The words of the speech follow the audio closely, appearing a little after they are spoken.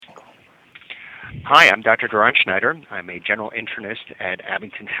Hi, I'm Dr. Doron Schneider. I'm a general internist at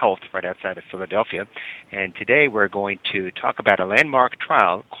Abington Health right outside of Philadelphia. And today we're going to talk about a landmark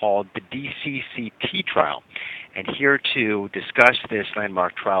trial called the DCCT trial. And here to discuss this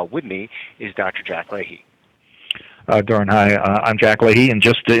landmark trial with me is Dr. Jack Leahy. Doran, hi. I'm Jack Leahy, and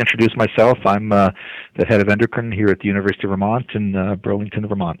just to introduce myself, I'm the head of endocrine here at the University of Vermont in Burlington,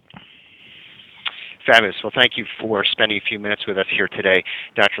 Vermont. Fabulous. Well, thank you for spending a few minutes with us here today,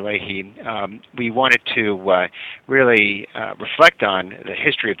 Dr. Leahy. We wanted to really reflect on the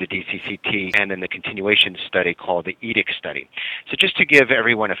history of the DCCT and then the continuation study called the EDIC study. So just to give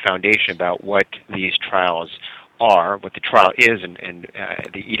everyone a foundation about what these trials are, what the trial is, and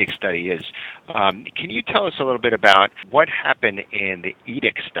the EDIC study is. Can you tell us a little bit about what happened in the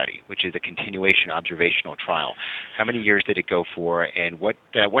EDIC study, which is a continuation observational trial? How many years did it go for, and what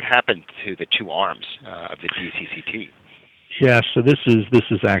happened to the two arms of the DCCT? Yeah, so this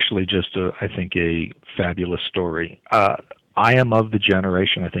is actually just I think a fabulous story. I am of the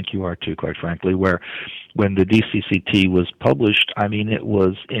generation, I think you are too, quite frankly, where when the DCCT was published, I mean, it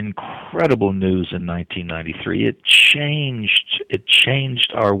was incredible news in 1993. It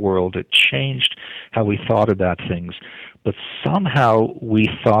changed our world. It changed how we thought about things. But somehow we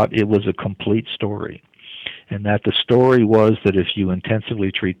thought it was a complete story. And that the story was that if you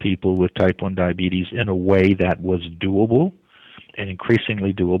intensively treat people with type 1 diabetes in a way that was doable, and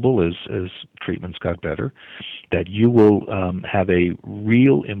increasingly doable as treatments got better, that you will have a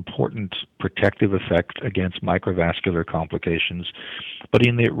real important protective effect against microvascular complications. But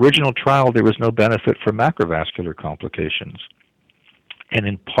in the original trial, there was no benefit for macrovascular complications. And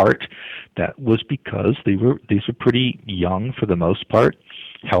in part, that was because these were pretty young, for the most part,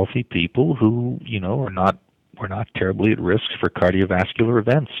 healthy people who, were not terribly at risk for cardiovascular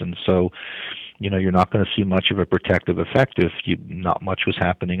events. And so, you're not going to see much of a protective effect if not much was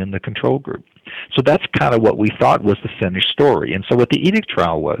happening in the control group. So that's kind of what we thought was the finished story. And so what the EDIC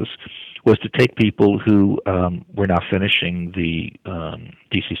trial was to take people who were now finishing the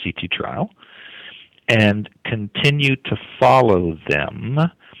DCCT trial and continue to follow them,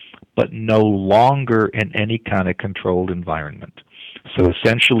 but no longer in any kind of controlled environment. So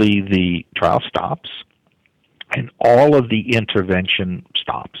essentially the trial stops and all of the intervention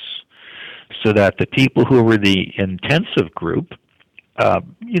stops, so that the people who were the intensive group,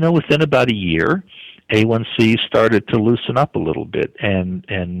 within about a year, A1C started to loosen up a little bit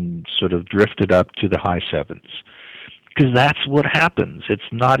and sort of drifted up to the high sevens. Because that's what happens. It's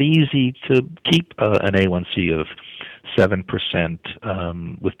not easy to keep an A1C of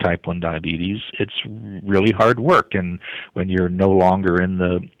 7% with type 1 diabetes. It's really hard work, and when you're no longer in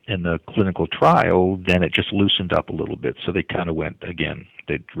the clinical trial, then it just loosened up a little bit. So they kind of went again.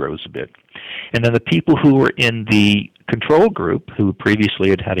 They rose a bit. And then the people who were in the control group, who previously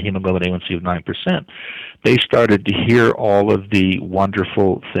had had a hemoglobin A1C of 9%, they started to hear all of the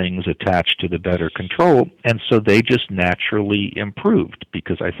wonderful things attached to the better control, and so they just naturally improved,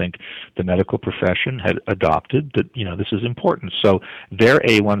 because I think the medical profession had adopted that, this is important. So their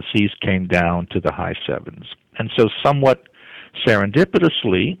A1Cs came down to the high sevens. And so somewhat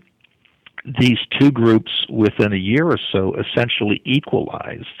serendipitously, these two groups within a year or so essentially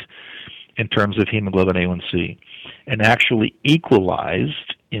equalized in terms of hemoglobin A1C, and actually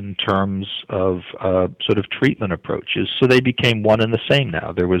equalized in terms of sort of treatment approaches. So they became one and the same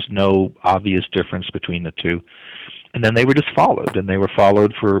now. There was no obvious difference between the two. And then they were just followed, and they were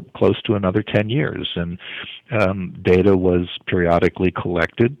followed for close to another 10 years. And data was periodically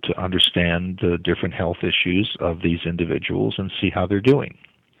collected to understand the different health issues of these individuals and see how they're doing.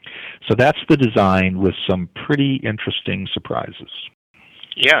 So that's the design, with some pretty interesting surprises.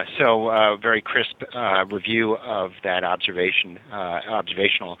 Yeah, so very crisp review of that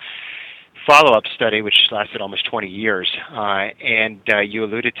observational follow-up study, which lasted almost 20 years, and you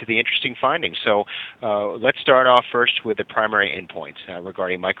alluded to the interesting findings. So let's start off first with the primary endpoints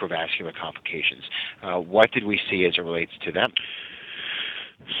regarding microvascular complications. What did we see as it relates to them?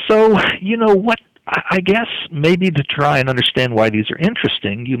 So, what I guess maybe to try and understand why these are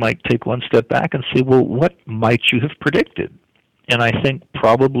interesting, you might take one step back and say, well, what might you have predicted? And I think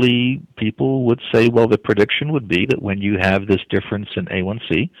probably people would say, well, the prediction would be that when you have this difference in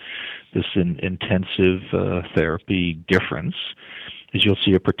A1C, this intensive therapy difference, is you'll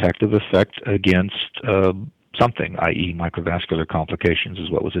see a protective effect against something, i.e. microvascular complications is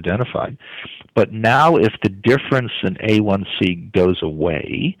what was identified. But now if the difference in A1C goes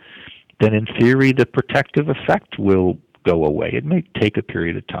away, then in theory the protective effect will go away. It may take a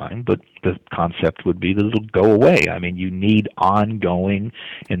period of time, but the concept would be that it'll go away. I mean, you need ongoing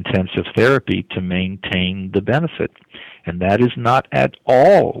intensive therapy to maintain the benefit. And that is not at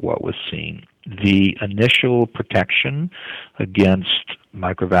all what was seen the initial protection against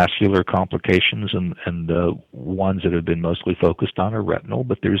microvascular complications, and the ones that have been mostly focused on are retinal,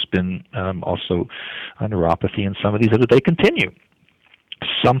 but there's been also a neuropathy in some of these that they continue.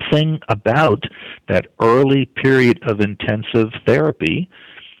 Something about that early period of intensive therapy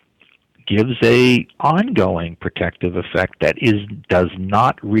gives a ongoing protective effect that does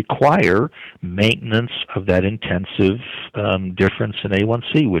not require maintenance of that intensive difference in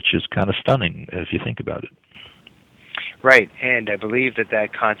A1C, which is kind of stunning if you think about it. Right, and I believe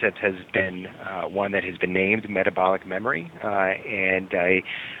that concept has been one that has been named metabolic memory, and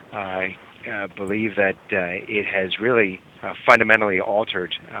I believe that it has really fundamentally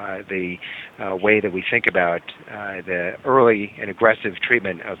altered the way that we think about the early and aggressive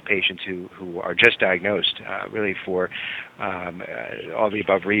treatment of patients who are just diagnosed, really for all the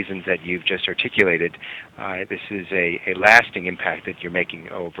above reasons that you've just articulated. This is a lasting impact that you're making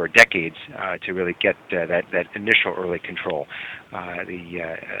over decades to really get that initial early control.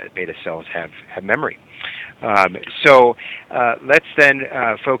 The beta cells have memory. So let's then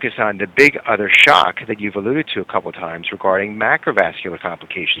focus on the big other shock that you've alluded to a couple times regarding macrovascular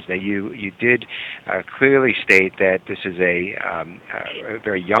complications. Now, you did clearly state that this is a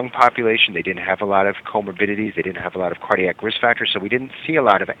very young population. They didn't have a lot of comorbidities. They didn't have a lot of cardiac risk factors, so we didn't see a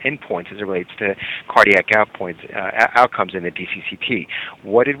lot of endpoints as it relates to cardiac outcomes in the DCCT.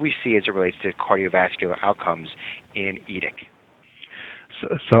 What did we see as it relates to cardiovascular outcomes in EDIC?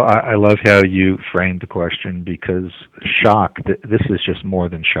 So I love how you framed the question, because shock, this is just more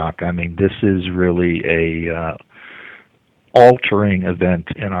than shock. I mean, this is really a altering event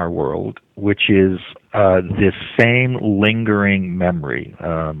in our world, which is this same lingering memory,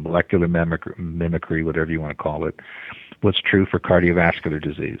 molecular mimicry, whatever you want to call it, was true for cardiovascular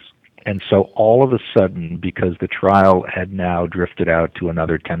disease. And so all of a sudden, because the trial had now drifted out to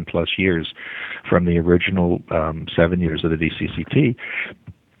another 10 plus years from the original 7 years of the DCCT,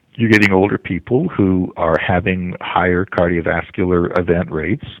 you're getting older people who are having higher cardiovascular event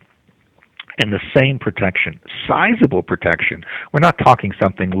rates and the same protection, sizable protection. We're not talking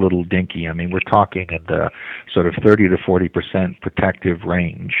something a little dinky. I mean, we're talking in the sort of 30 to 40% protective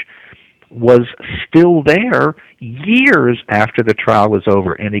range, was still there years after the trial was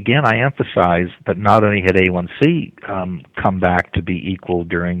over. And again, I emphasize that not only had A1C come back to be equal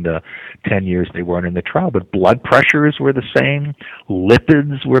during the 10 years they weren't in the trial, but blood pressures were the same,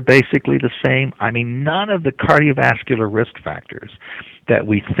 lipids were basically the same. I mean, none of the cardiovascular risk factors that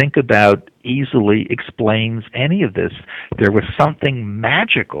we think about easily explains any of this. There was something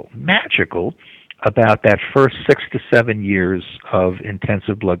magical about that first 6 to 7 years of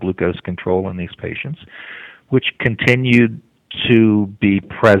intensive blood glucose control in these patients, which continued to be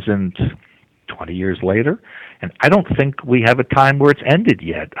present 20 years later. And I don't think we have a time where it's ended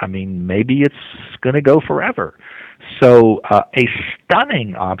yet. I mean, maybe it's going to go forever. So a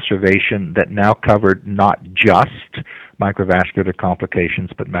stunning observation that now covered not just microvascular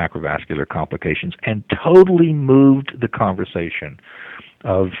complications, but macrovascular complications, and totally moved the conversation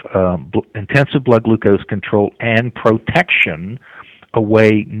of intensive blood glucose control and protection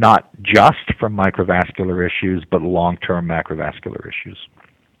away not just from microvascular issues, but long-term macrovascular issues.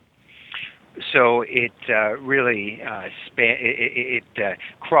 So it really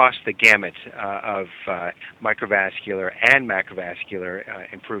crossed the gamut of microvascular and macrovascular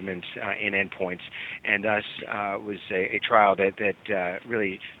improvements in endpoints, and thus was a trial that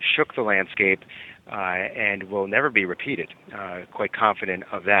really shook the landscape and will never be repeated. Quite confident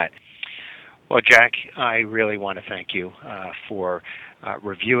of that. Well, Jack, I really want to thank you for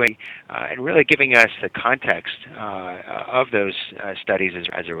reviewing and really giving us the context of those studies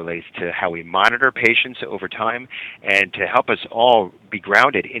as it relates to how we monitor patients over time, and to help us all be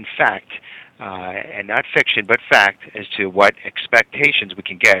grounded in fact, and not fiction, but fact, as to what expectations we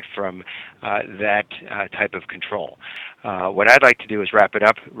can get from that type of control. What I'd like to do is wrap it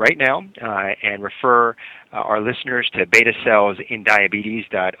up right now and refer our listeners to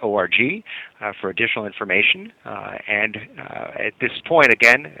betacellsindiabetes.org for additional information. And at this point,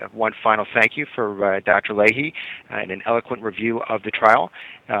 again, one final thank you for Dr. Lahey and an eloquent review of the trial.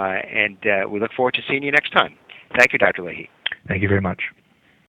 And we look forward to seeing you next time. Thank you, Dr. Lahey. Thank you very much.